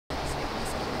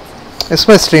Is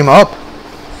my stream up?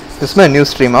 Is my new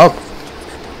stream up?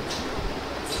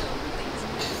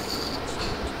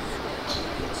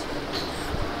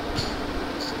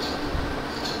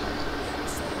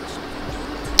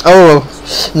 Oh,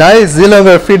 nice. Zilong,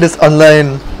 our feed is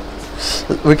online.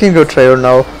 We can go try her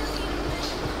now.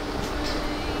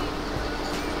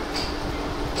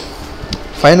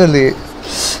 Finally,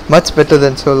 much better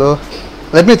than solo.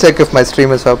 Let me check if my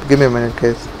stream is up. Give me a minute,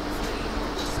 guys.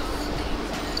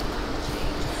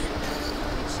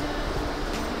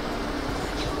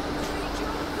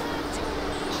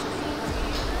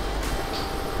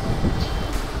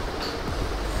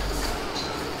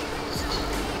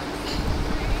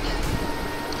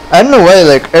 I don't know why,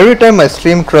 like every time my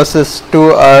stream crosses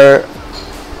 2 hour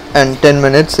and 10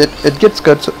 minutes, it gets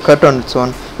cut on its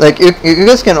own. Like you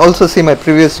guys can also see my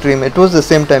previous stream, it was the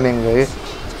same timing, right?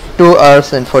 2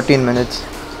 hours and 14 minutes.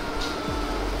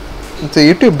 It's a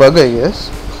YouTube bug, I guess.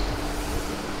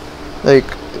 Like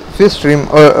if you stream,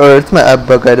 or it's my app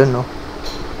bug, I don't know.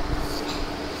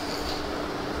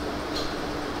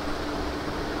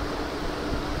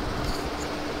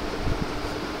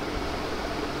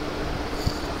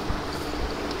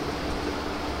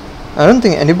 I don't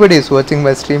think anybody is watching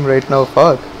my stream right now.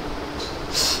 Fuck.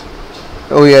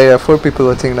 Oh yeah, 4 people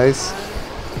watching, nice.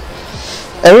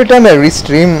 Every time I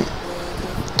restream,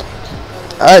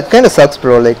 it kinda sucks,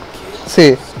 bro. Like,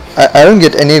 see, I don't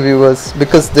get any viewers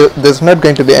because there's not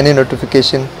going to be any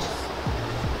notification.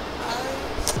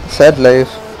 Sad life.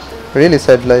 Really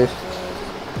sad life.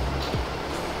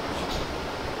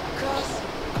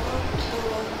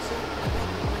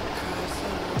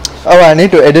 Oh, I need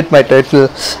to edit my title.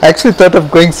 I actually thought of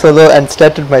going solo and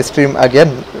started my stream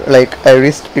again. Like, I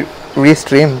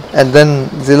restreamed and then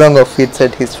Zilong of Feed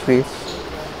said he's free.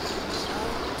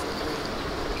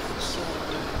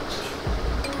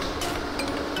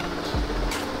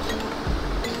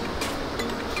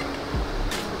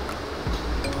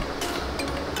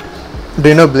 Do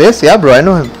you know Blaze? Yeah, bro, I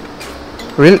know him.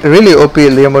 Really OP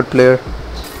Leomode player.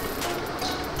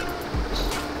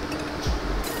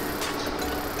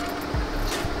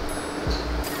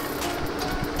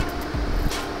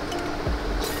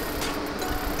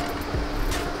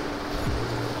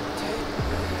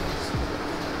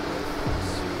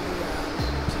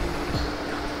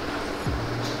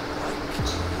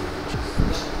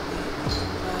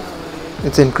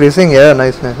 It's increasing, yeah,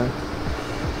 nice.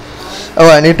 Oh,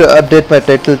 I need to update my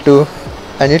title too.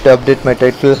 I need to update my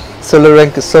title. Solo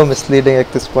rank is so misleading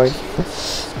at this point.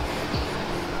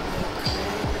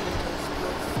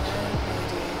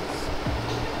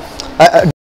 I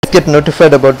get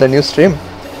notified about the new stream.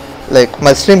 Like,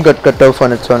 my stream got cut off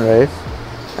on its own, right?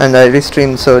 And I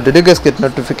restreamed, so did you guys get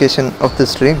notification of the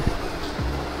stream?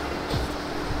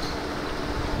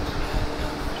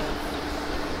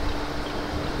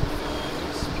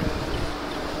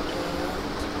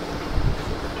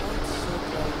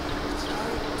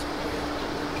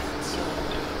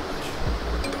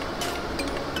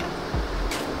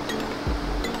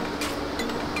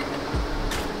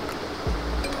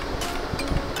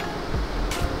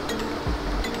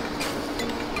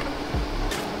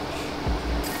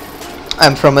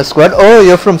 I'm from a squad. Oh,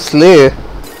 you're from Slay.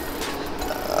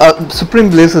 Supreme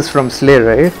Blaze is from Slay,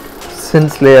 right?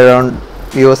 Since Slay around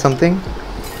you or something.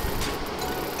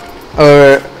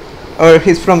 Or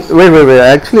he's from. Wait.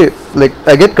 Actually, like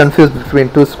I get confused between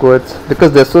 2 squads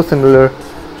because they're so similar.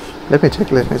 Let me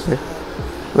check.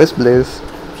 Where's Blaze?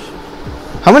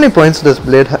 How many points does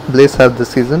Blaze have this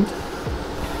season?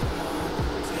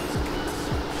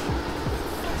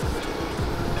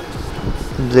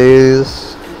 Blaze.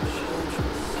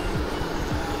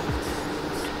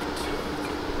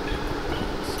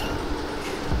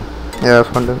 Yeah, I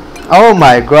found him. Oh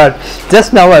my god,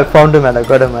 just now I found him and I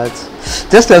got a match.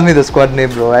 Just tell me the squad name,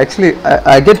 bro. Actually,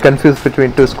 I get confused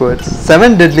between 2 squads.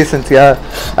 7 Deadly Sins, yeah.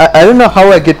 I don't know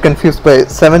how I get confused by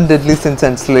 7 Deadly Sins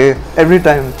and Slay. Every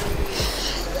time.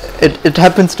 It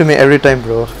happens to me every time,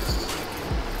 bro.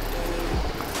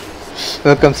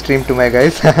 Welcome stream to my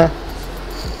guys.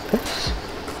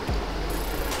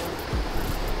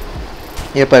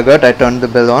 Yep, I turned the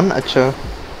bell on. Acha.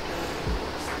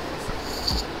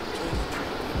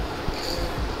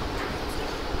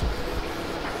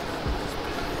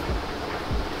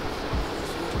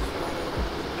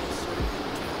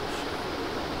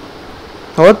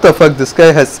 What the fuck, this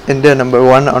guy has India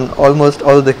 #1 on almost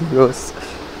all the heroes.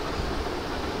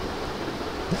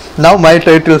 Now my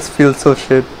titles feel so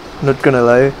shit, not gonna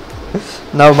lie.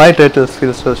 Now my titles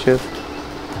feel so shit.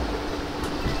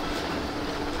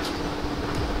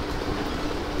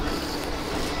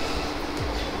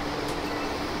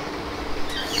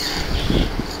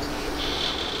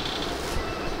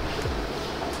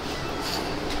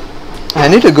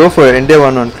 need to go for India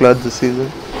 1 on cloud this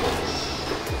season.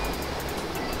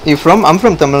 You from? I'm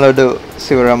from Tamil Nadu,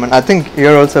 Sivaraman. I think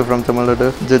you're also from Tamil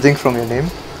Nadu, judging from your name.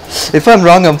 If I'm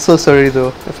wrong, I'm so sorry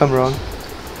though, if I'm wrong.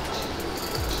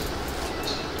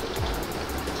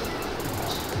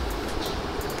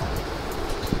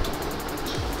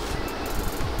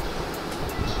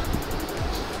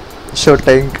 Show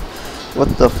tank. What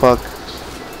the fuck?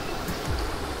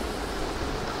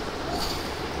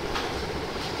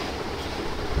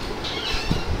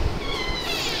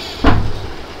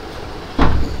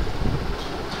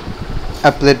 I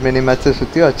played many matches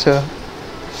with you, acha.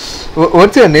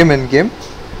 What's your name in game?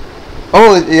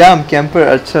 Oh yeah, I'm Camper,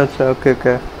 acha,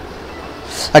 okay.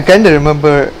 I kinda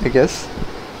remember, I guess.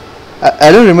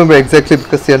 I don't remember exactly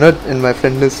because you're not in my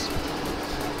friend list.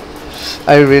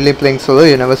 Are you really playing solo?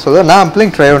 You never solo? Nah, I'm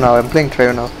playing trio now.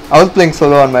 I was playing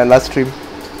solo on my last stream.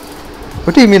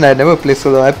 What do you mean I never play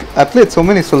solo? I played so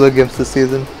many solo games this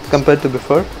season compared to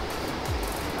before.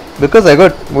 Because I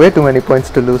got way too many points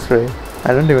to lose, right?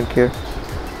 I don't even care.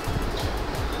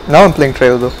 Now I'm playing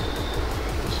trio though.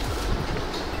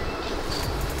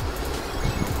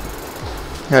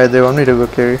 Alright, they want me to go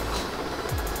carry.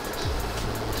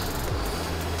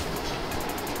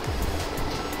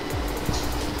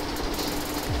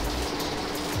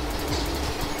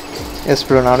 Yes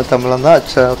bro, naanu Tamilan da.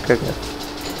 Acha, okay.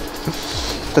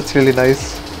 That's really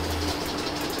nice.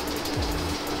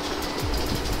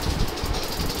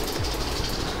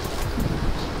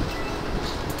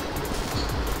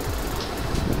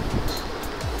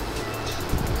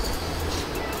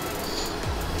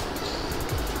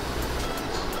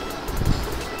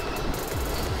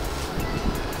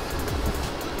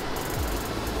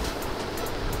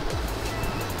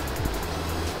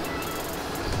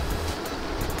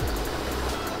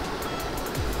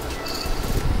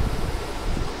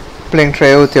 Playing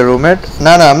trio with your roommate?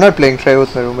 No, I'm not playing trio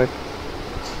with my roommate.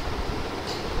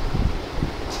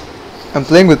 I'm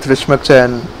playing with Rishmaksha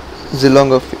and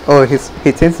Zilong of... Oh,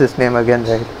 he changed his name again,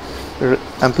 right?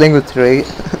 I'm playing with Ray.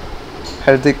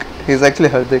 Hardik. He's actually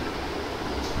Hardik.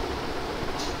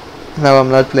 Now I'm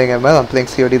not playing ML, I'm playing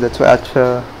COD, that's why.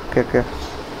 Acha. Okay.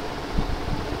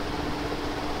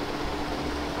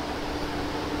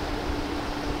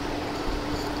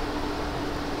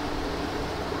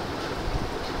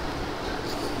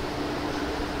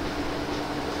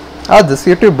 This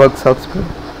YouTube bug sucks, bro.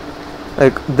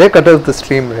 Like, they cut out the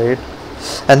stream, right?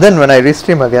 And then when I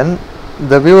restream again,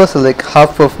 the viewers are like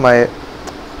half of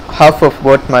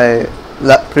what my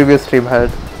previous stream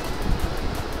had.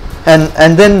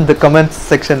 And then the comments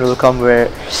section will come where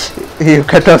you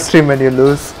cut off stream and you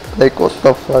lose. Like, what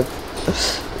the fuck?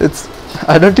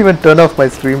 I don't even turn off my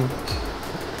stream.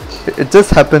 It just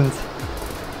happens.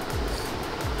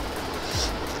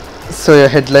 So your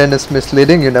headline is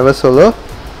misleading, you never solo?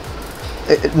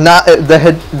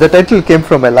 The title came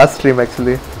from my last stream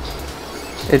actually.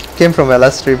 It came from my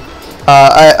last stream.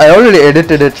 I already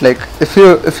edited it. Like if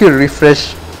you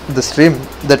refresh the stream,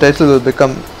 the title will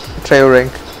become trio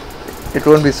rank. It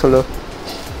won't be solo.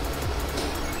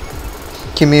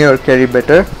 Kimi or carry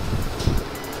better?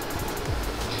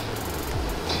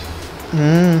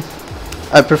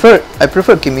 I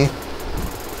prefer Kimi.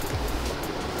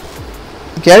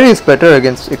 Carry is better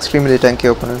against extremely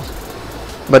tanky opponents.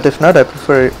 But if not, I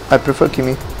prefer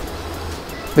Kimi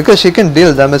because she can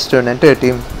deal damage to an entire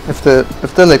team if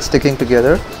they're like sticking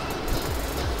together.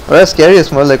 Whereas Carry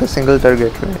is more like a single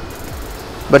target, right?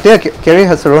 But yeah, Carry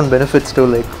has her own benefits too.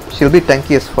 Like she'll be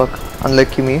tanky as fuck,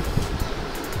 unlike Kimi,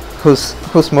 who's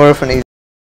more of an easy.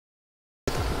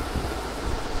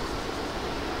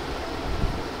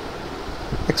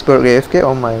 Expert AFK.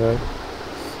 Oh my god.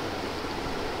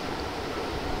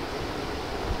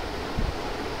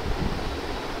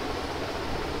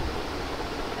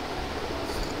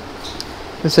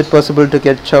 Is it possible to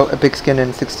get Chow epic skin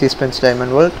in 60 spins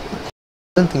diamond world? I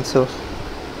don't think so.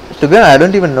 To be honest, I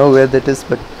don't even know where that is,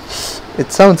 but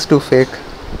it sounds too fake.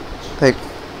 Like,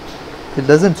 it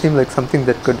doesn't seem like something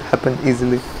that could happen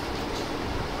easily.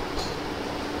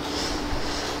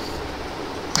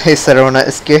 Hey Saravana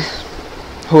SK.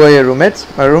 Who are your roommates?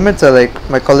 My roommates are like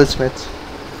my college mates.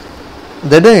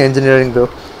 They're doing engineering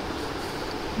though.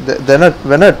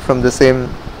 We're not from the same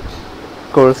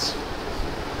course.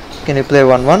 Can you play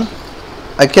 1-1?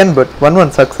 I can, but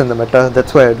 1-1 sucks in the meta,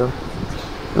 that's why I don't.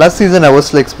 Last season I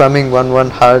was like spamming 1-1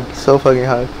 hard, so fucking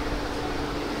hard.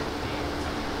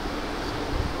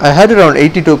 I had around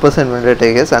 82% win rate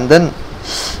I guess, and then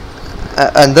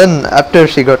after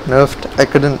she got nerfed, I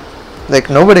couldn't,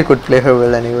 like nobody could play her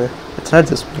well anyway. It's not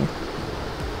just me.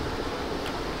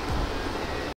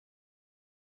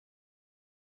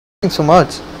 So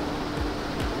much.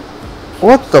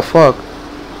 What the fuck?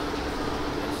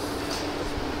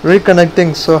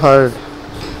 Reconnecting so hard.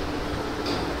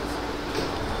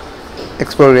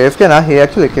 Explore AFK. Nah, he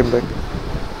actually came back.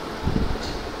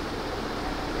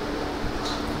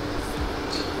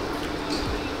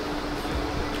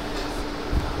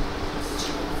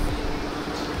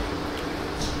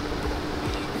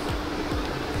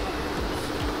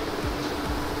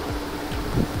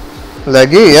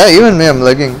 Laggy? Yeah, even me, I'm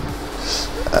lagging.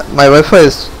 My Wi-Fi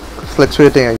is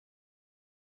fluctuating.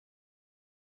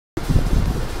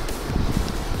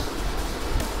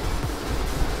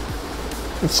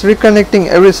 It's reconnecting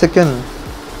every second.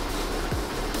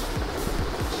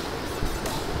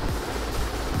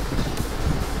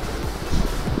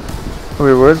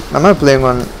 Wait, what? Am I playing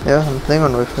on? Yeah, I'm playing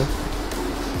on Wi-Fi.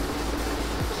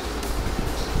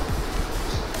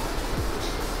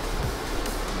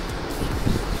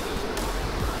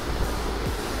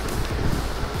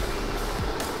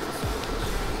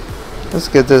 Let's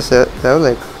get this. They have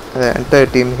like the entire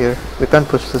team here. We can't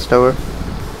push this tower.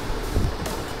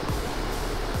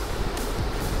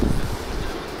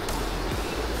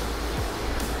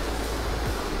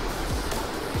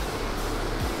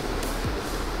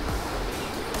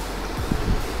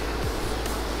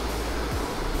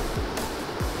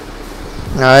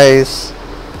 Nice.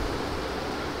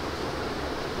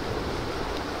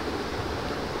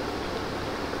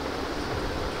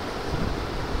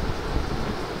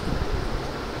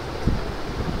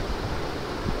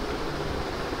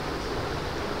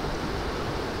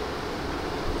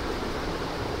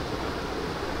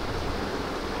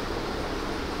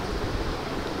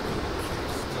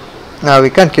 Nah,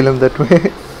 we can't kill him that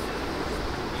way.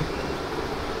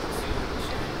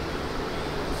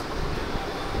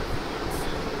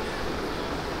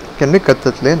 Can we cut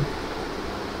that lane?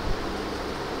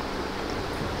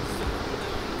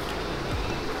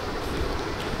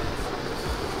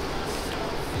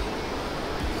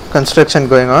 Construction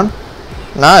going on?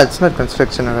 Nah, it's not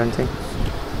construction or anything.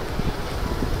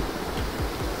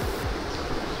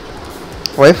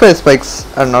 Wi-Fi spikes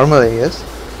are normal, I guess.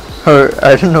 Or,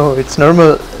 I don't know, it's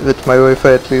normal with my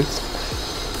Wi-Fi at least.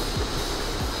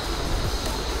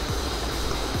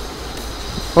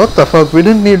 What the fuck, we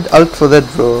didn't need ult for that,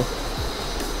 bro.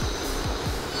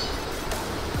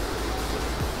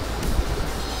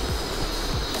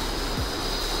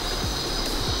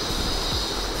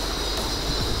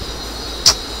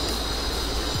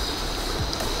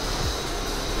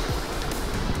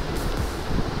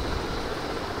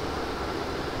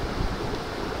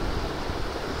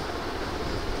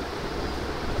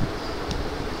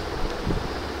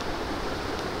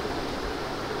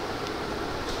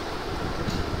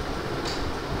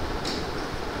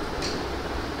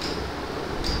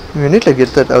 We need to get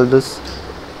that Aldous.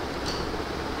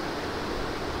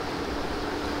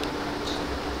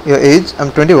 Your age?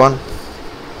 I'm 21.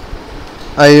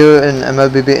 Are you in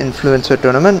MLBB influencer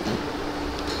tournament?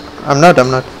 I'm not.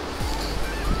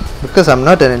 Because I'm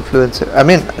not an influencer. I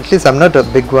mean, at least I'm not a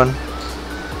big one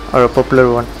or a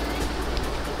popular one.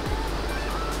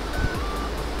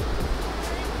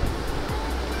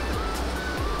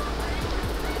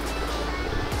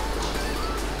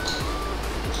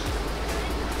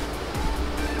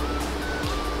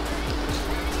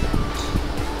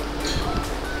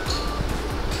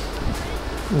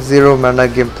 Zero mana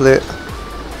gameplay.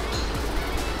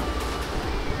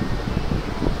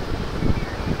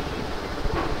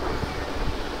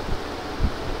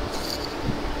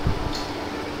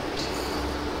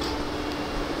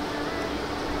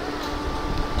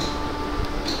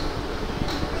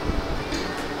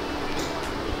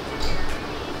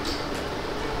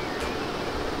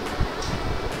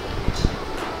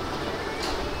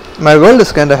 My world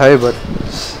is kinda high, but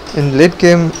in late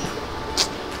game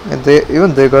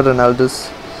they got an Aldous.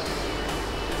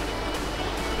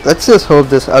 Let's just hope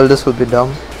this Aldous will be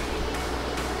dumb.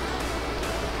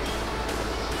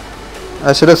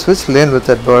 I should have switched lane with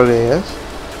that Borg, yes.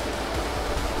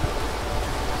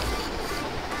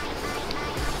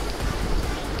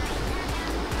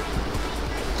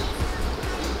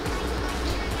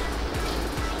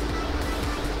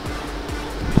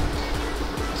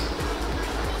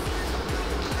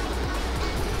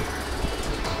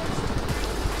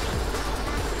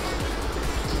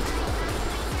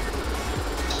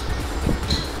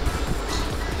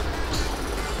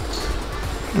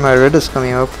 My red is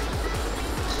coming up.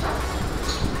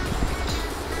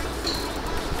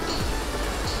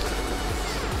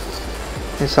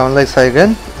 You sound like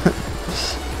Saigon?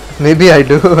 Maybe I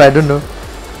do, I don't know.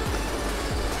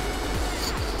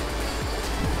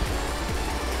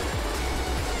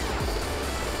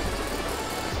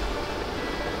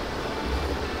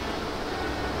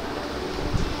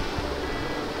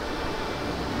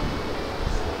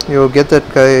 You get that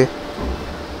guy.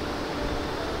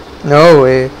 No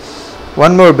way.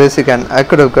 One more basic and I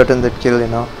could have gotten that kill, you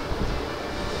know.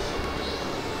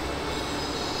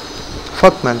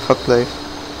 Fuck man, fuck life.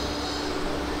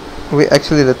 We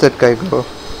actually let that guy go.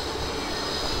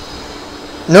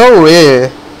 No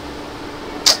way.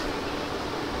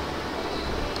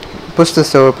 Push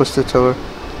this tower, push the tower.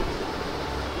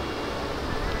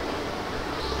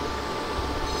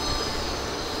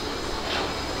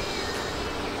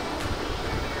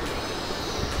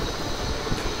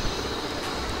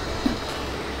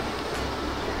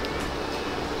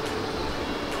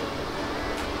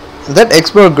 That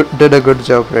expert did a good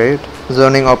job, right?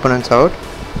 Zoning opponents out.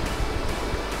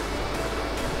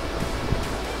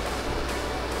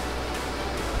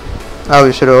 Ah,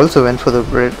 we should have also went for the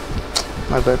bread.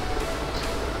 My bad.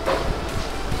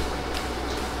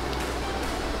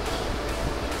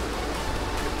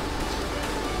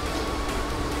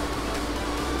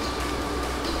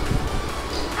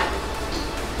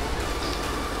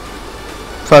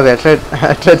 Fuck,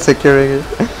 I tried securing it.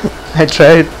 I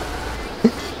tried.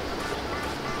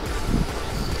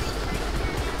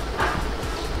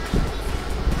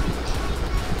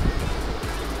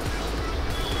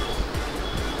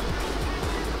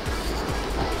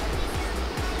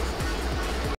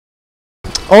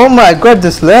 Oh my god,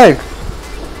 this lag!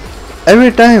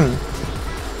 Every time!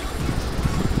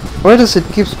 Why does it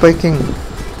keep spiking?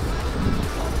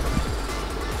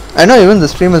 I know even the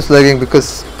stream is lagging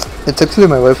because it's actually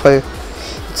my Wi-Fi.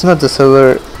 It's not the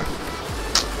server.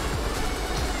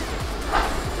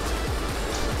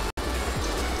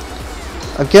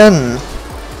 Again!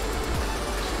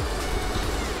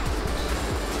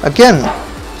 Again!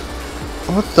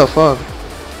 What the fuck?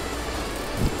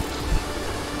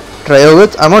 Trio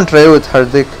with? I'm on trio with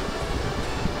Hardik.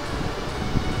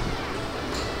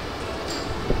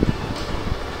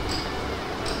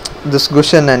 This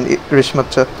Gushan and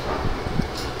Rishmakcha.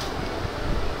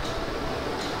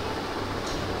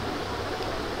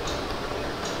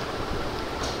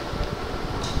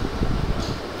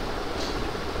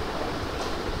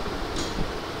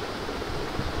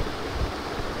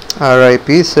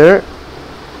 RIP, sir.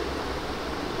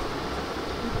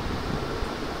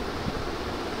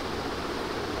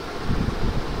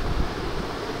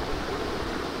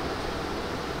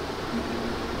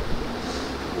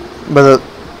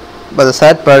 But the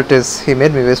sad part is he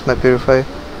made me waste my Purify.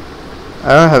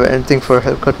 I don't have anything for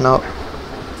haircut now.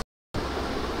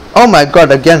 Oh my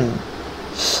god, again!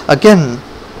 Again!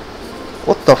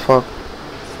 What the fuck?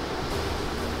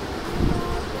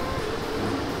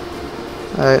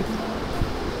 Alright.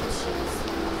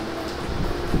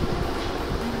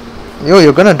 Yo,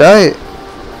 you're gonna die!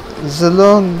 This is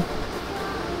long.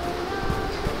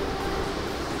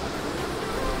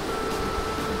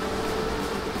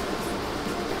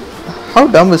 How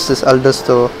dumb is this Aldous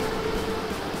though?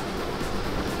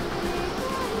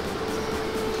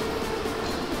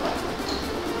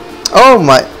 Oh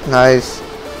my, nice.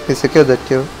 He secured that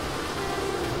kill.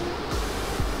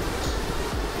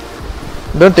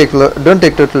 Don't take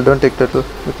turtle.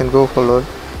 We can go for Lord.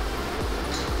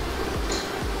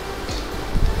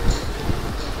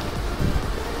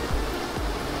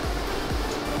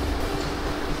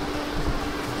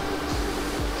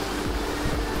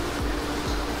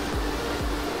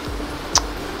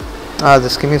 Ah,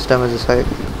 the Skimmy's damage is high.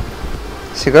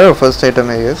 She got her first item,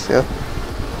 I guess, yeah.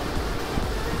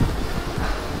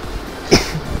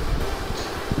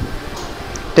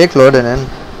 Take Lord and in.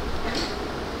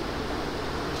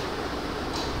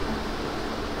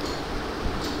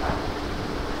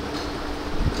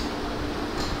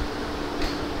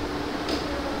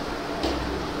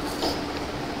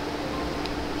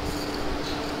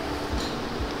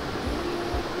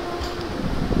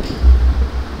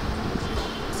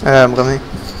 I'm coming.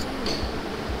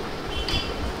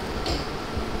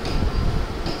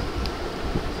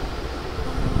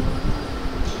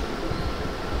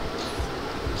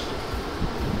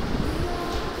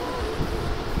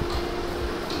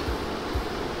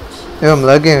 Yeah, I'm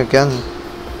lagging again.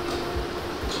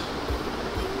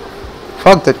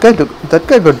 Fuck, that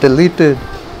guy got deleted.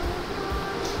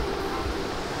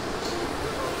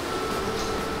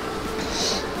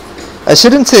 I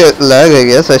shouldn't say lag, I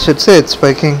guess. I should say it's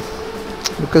spiking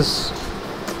because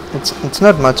it's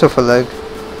not much of a lag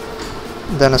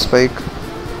than a spike.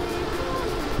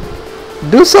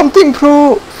 Do something,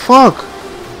 bro. Fuck.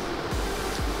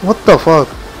 What the fuck?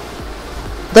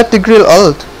 That Tigreal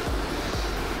ult.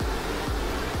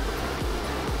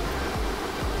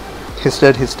 He's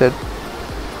dead.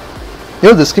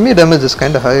 Yo, the skimmy damage is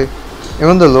kinda high.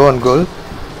 Even though low on gold,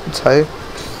 it's high.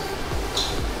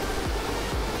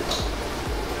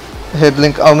 Hey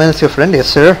Blink, Aumel's your friend? Yes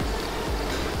sir.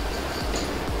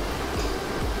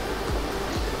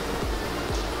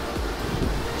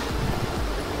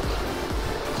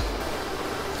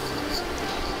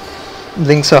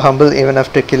 Blink so humble even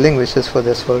after killing, wishes for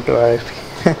this world to RIP.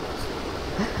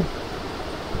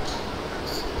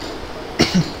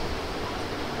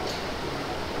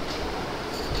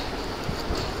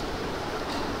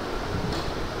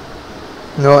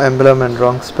 No emblem and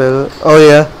wrong spell. Oh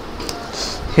yeah,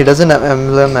 he doesn't have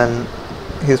emblem and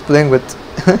he's playing with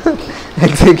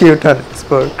execute on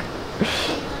export.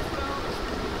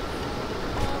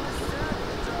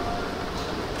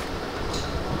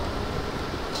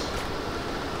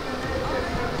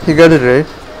 He got it right.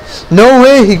 No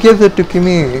way, he gave that to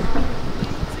Kimi.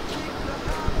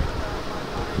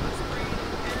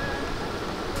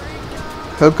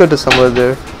 Help got to somewhere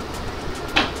there.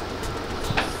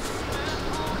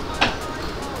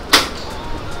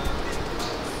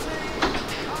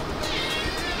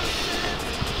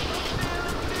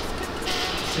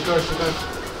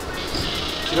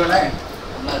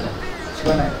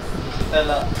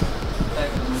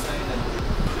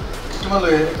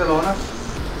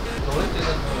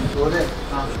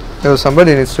 Yo,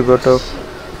 somebody needs to go top.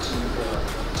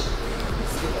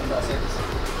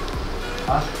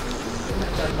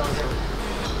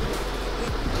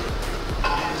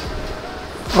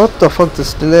 What the fuck,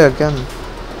 this delay again?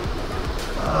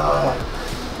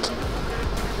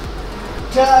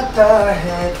 जाता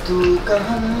है तू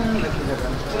कहाँ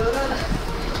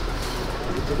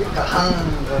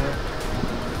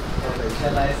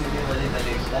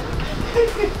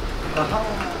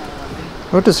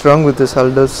What is wrong with this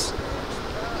Aldous?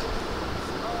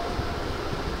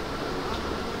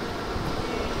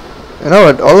 You know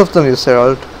what, all of them use their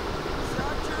ult.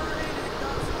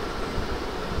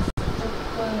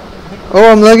 Oh,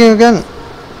 I'm lagging again.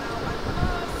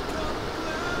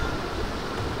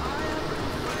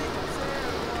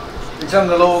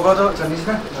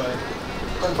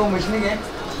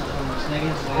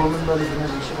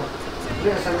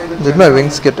 Did my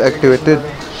wings get activated?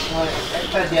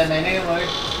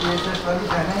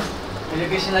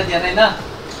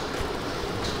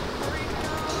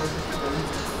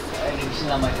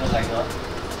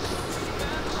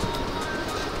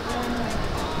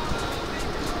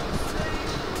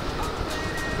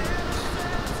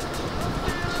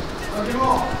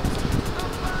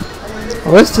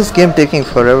 Why is this game taking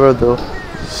forever though?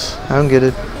 I don't get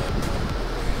it.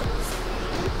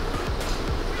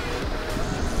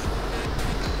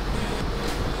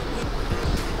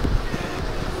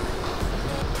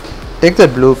 Take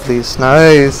that blue please.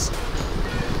 Nice.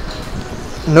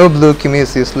 No blue, Kimi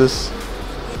is useless.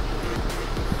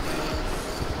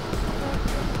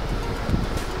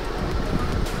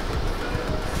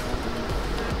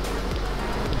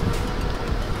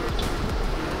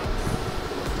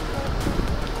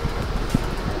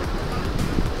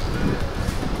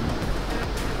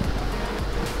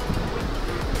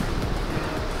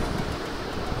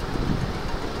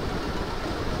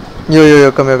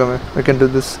 Yo, come here. We can do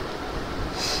this.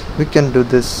 We can do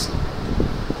this.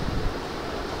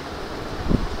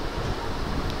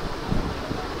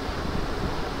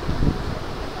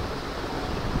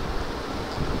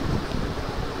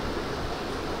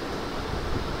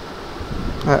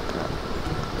 Let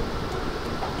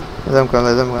them come.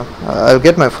 I'll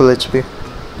get my full HP.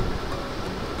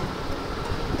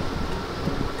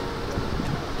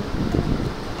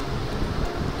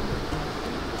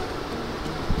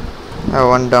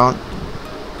 One down.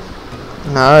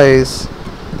 Nice.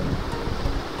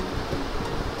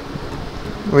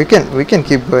 We can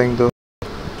keep going though.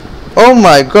 Oh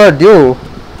my god, yo.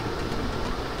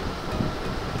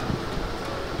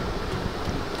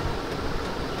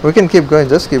 We can keep going,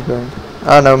 just keep going.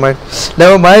 Ah, never mind.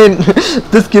 Never mind.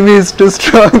 This Kimi is too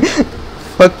strong.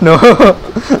 Fuck no.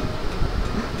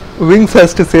 Wings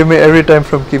has to save me every time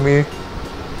from Kimi.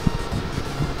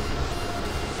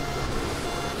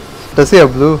 Does he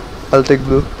have blue? I'll take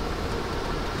blue.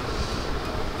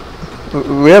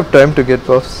 We have time to get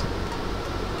buffs.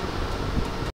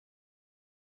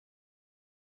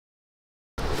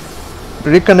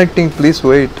 Reconnecting, please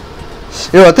wait.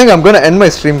 Yo, I think I'm gonna end my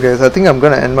stream, guys. I'm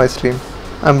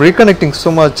reconnecting so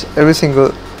much every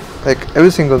single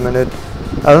minute.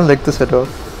 I don't like this at all.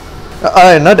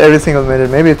 Not every single minute,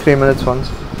 maybe 3 minutes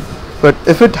once. But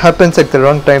if it happens at the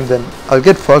wrong time, then I'll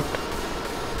get fucked.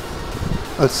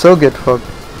 I'll so get fucked.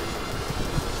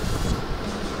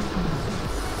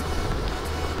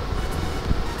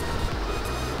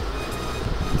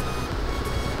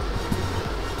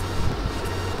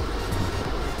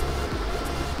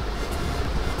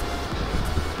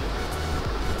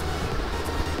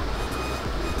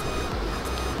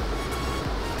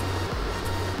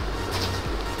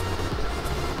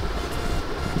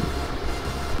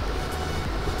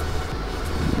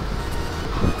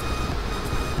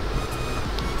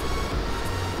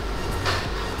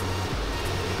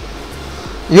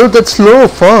 Yo, that's slow,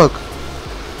 fuck.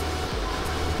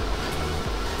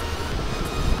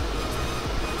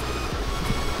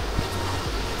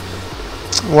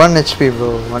 One HP,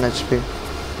 bro. 1 HP.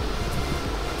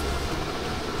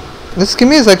 This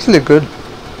Kimmy is actually good.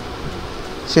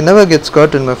 She never gets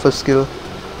caught in my first kill.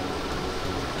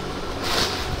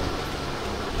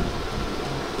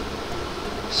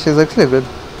 She's actually good.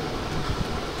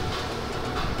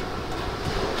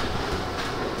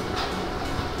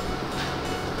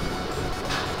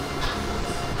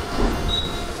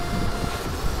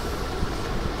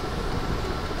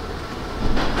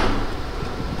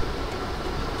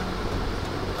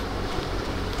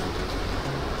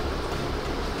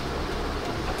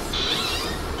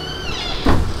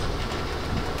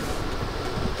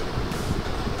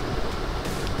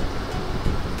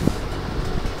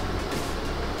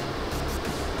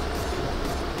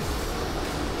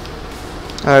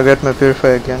 I got my purify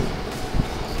again.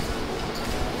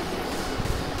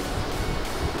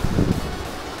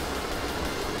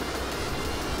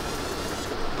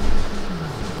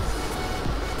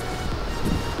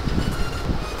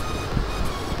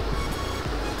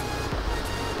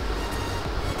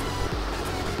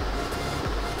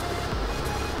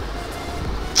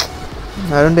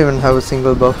 I don't even have a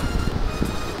single buff.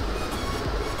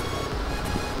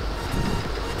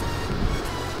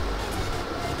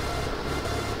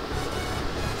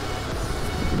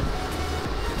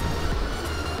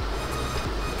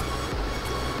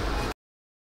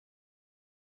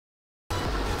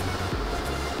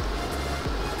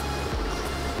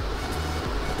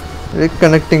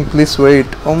 Reconnecting, please wait.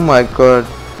 Oh my god.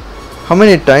 How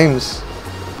many times?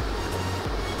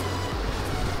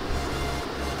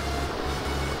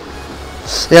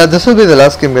 Yeah, this will be the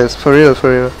last game, guys. For real, for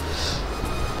real.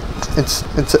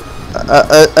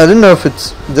 I don't know if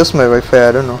it's just my Wi-Fi,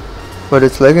 I don't know. But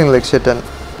it's lagging like shit, and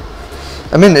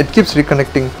I mean it keeps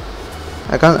reconnecting.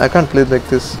 I can't play it like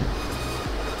this.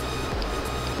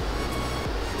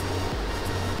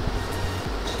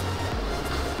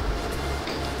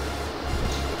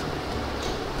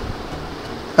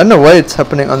 I don't know why it's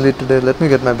happening only today. Let me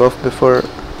get my buff before.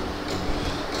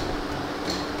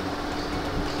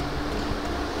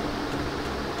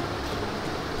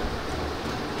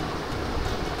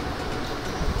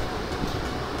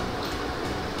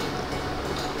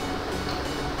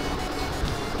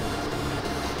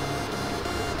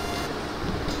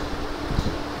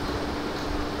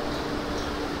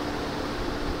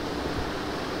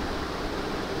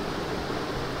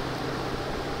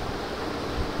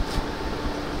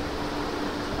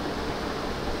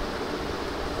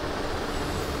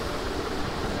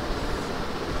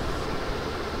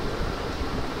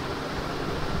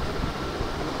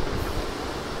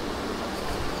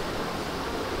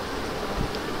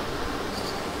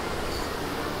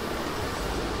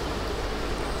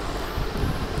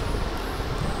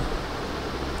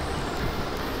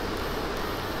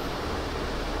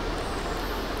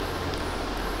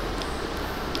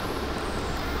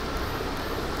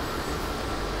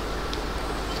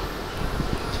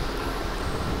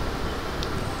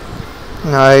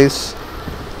 Nice.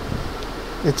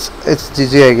 It's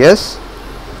GG, I guess.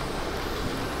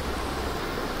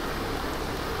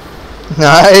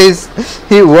 Nice.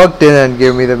 He walked in and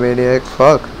gave me the maniac.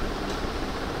 Fuck.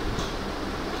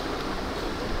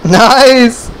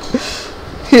 Nice.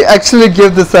 He actually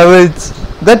gave the savage.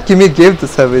 That Kimmy gave the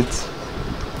savage.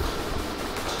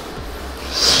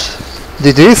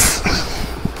 GG's.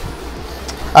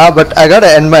 But I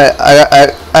gotta end my.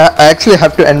 I actually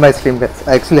have to end my stream, guys.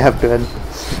 I actually have to end.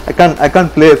 I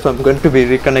can't play if I'm going to be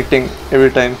reconnecting every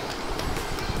time.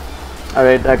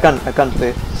 Alright, I can't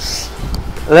play.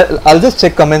 I'll just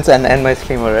check comments and end my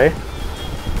stream, alright?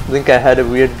 I think I had a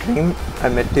weird dream. I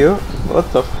met you.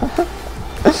 What the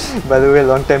f. By the way,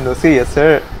 long time no see. Yes,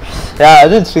 sir. Yeah, I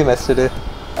didn't stream yesterday.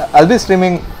 I'll be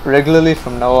streaming regularly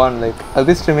from now on. Like, I'll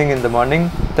be streaming in the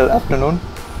morning till afternoon,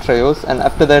 trios, and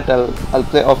after that I'll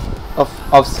play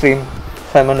off stream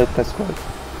Simon with my squad.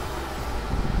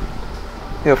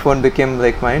 Your phone became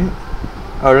like mine,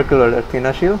 Oracle or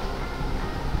Athena Shield.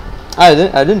 I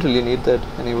didn't really need that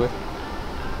anyway.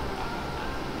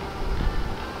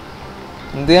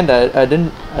 In the end, I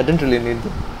didn't really need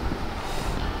that.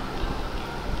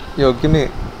 Yo, give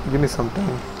me some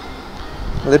time.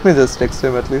 Let me just text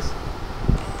him at least.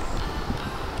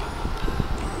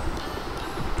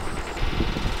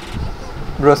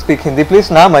 Bro, speak Hindi please.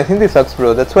 Nah, my Hindi sucks,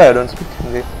 bro. That's why I don't speak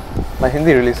Hindi. My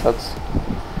Hindi really sucks.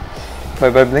 Bye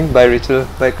Blink, bye Rachel,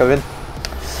 bye Kavin.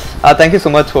 Thank you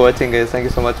so much for watching, guys. Thank you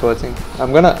so much for watching.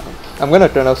 I'm gonna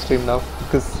turn off stream now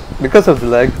because of the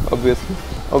lag,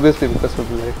 obviously because of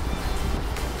the lag.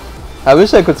 I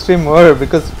wish I could stream more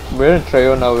because we're in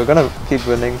trio now. We're gonna keep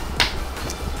winning,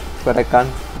 but I can't.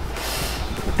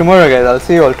 Tomorrow, guys. I'll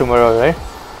see you all tomorrow, right?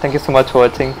 Thank you so much for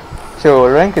watching.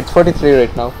 Sure, rank it's 43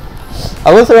 right now.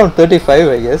 I was around 35,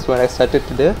 I guess, when I started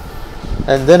today,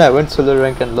 and then I went solo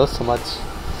rank and lost so much.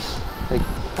 Like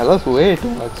I lost way too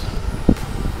much.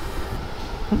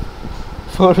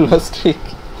 4 lost streak.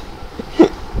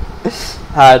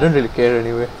 I don't really care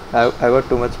anyway. I got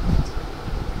too much.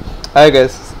 Alright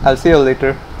guys, I'll see you all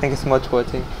later. Thank you so much for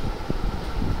watching.